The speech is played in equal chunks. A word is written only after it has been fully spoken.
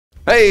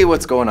Hey,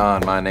 what's going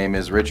on? My name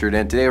is Richard,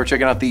 and today we're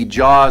checking out the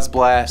Jawz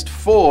Blast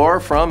 4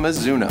 from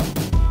Mizuno.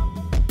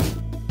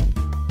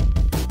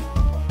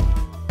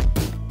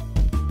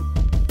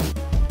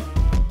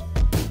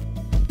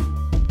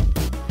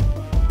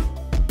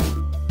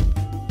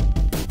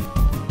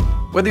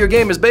 Whether your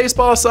game is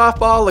baseball,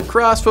 softball,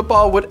 lacrosse,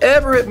 football,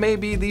 whatever it may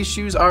be, these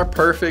shoes are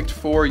perfect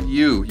for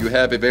you. You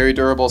have a very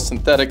durable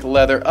synthetic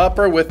leather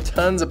upper with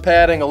tons of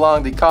padding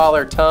along the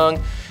collar, tongue,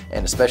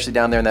 and especially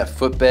down there in that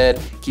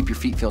footbed. Keep your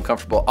feet feeling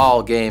comfortable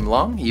all game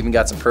long. You even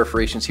got some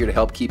perforations here to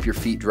help keep your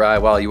feet dry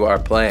while you are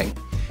playing.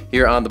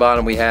 Here on the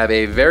bottom we have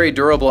a very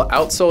durable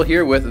outsole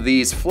here with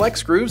these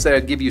flex grooves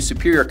that give you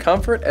superior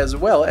comfort as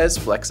well as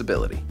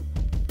flexibility.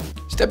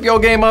 Step your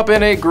game up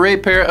in a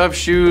great pair of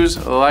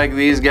shoes like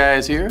these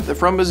guys here. They're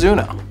from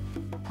Mizuno.